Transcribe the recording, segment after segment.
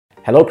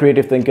Hello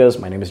creative thinkers,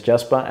 my name is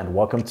Jasper and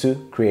welcome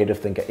to Creative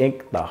Thinker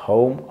Inc., the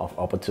home of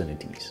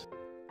opportunities.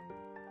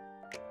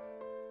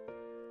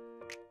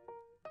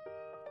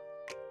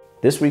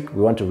 This week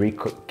we want to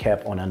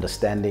recap on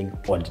understanding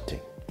auditing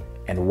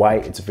and why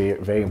it's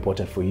very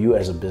important for you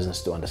as a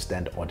business to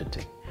understand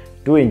auditing.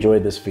 Do enjoy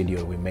this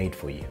video we made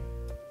for you.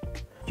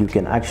 You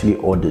can actually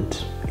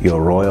audit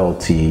your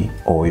royalty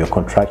or your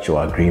contractual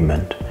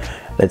agreement.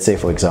 Let's say,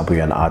 for example,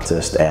 you're an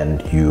artist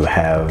and you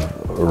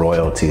have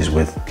royalties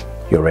with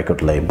your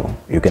record label.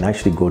 You can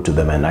actually go to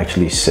them and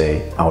actually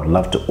say, I would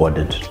love to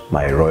audit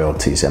my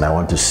royalties and I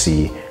want to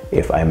see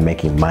if I'm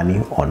making money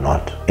or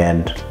not.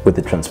 And with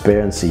the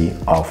transparency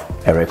of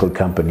a record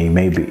company,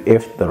 maybe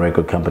if the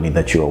record company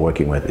that you are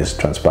working with is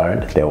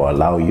transparent, they will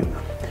allow you.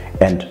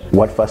 And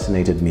what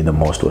fascinated me the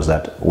most was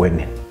that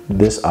when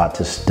this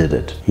artist did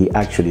it, he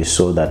actually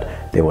saw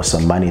that there was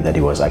some money that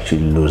he was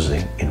actually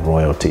losing in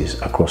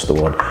royalties across the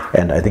world.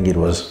 And I think it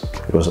was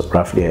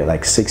roughly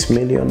like 6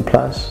 million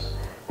plus.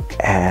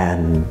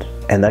 And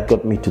that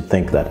got me to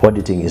think that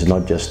auditing is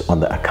not just on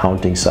the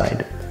accounting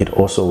side, it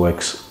also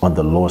works on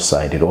the law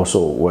side. It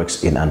also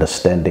works in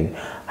understanding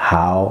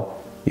how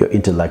your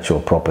intellectual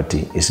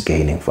property is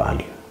gaining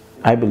value.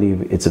 I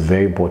believe it's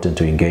very important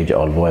to engage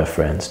our lawyer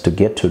friends to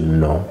get to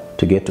know,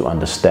 to get to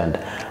understand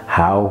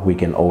how we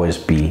can always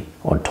be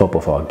on top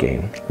of our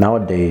game.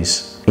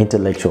 Nowadays,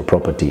 intellectual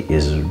property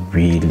is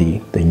really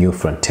the new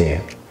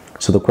frontier.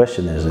 So the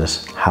question is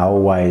this: how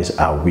wise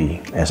are we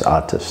as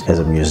artists, as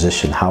a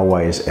musician? How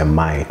wise am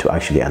I to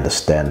actually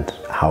understand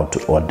how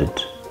to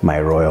audit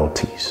my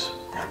royalties?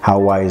 How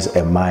wise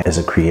am I as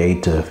a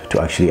creative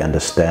to actually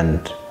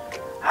understand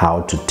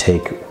how to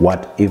take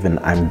what even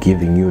I'm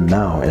giving you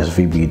now as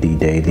VBD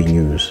Daily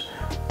News,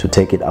 to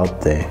take it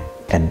out there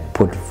and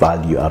put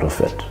value out of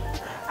it?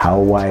 How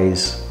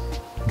wise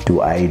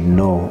do I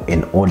know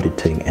in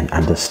auditing and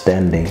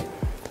understanding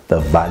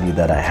the value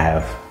that I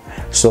have?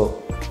 So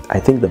I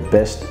think the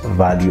best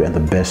value and the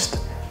best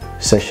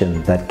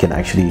session that can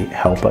actually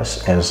help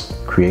us as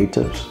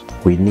creatives,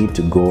 we need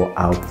to go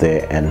out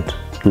there and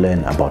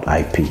learn about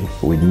IP.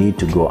 We need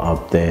to go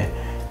out there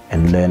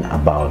and learn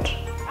about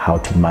how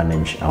to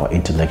manage our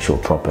intellectual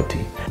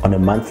property on a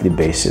monthly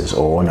basis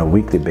or on a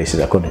weekly basis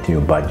according to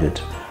your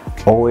budget.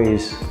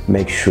 Always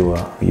make sure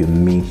you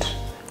meet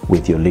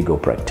with your legal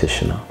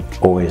practitioner.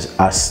 Always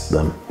ask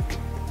them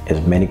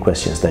as many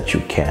questions that you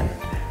can,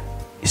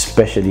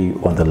 especially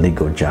on the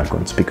legal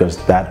jargons, because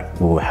that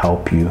will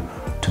help you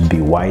to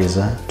be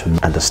wiser, to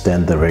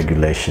understand the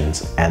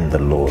regulations and the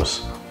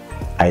laws,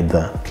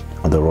 either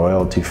on the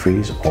royalty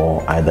freeze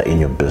or either in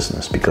your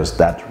business, because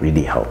that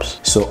really helps.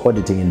 So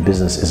auditing in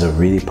business is a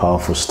really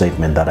powerful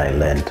statement that I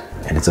learned,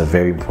 and it's a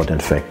very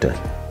important factor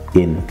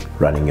in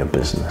running your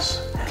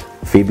business.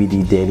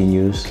 VBD Daily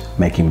News,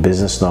 making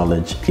business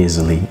knowledge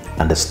easily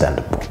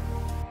understandable.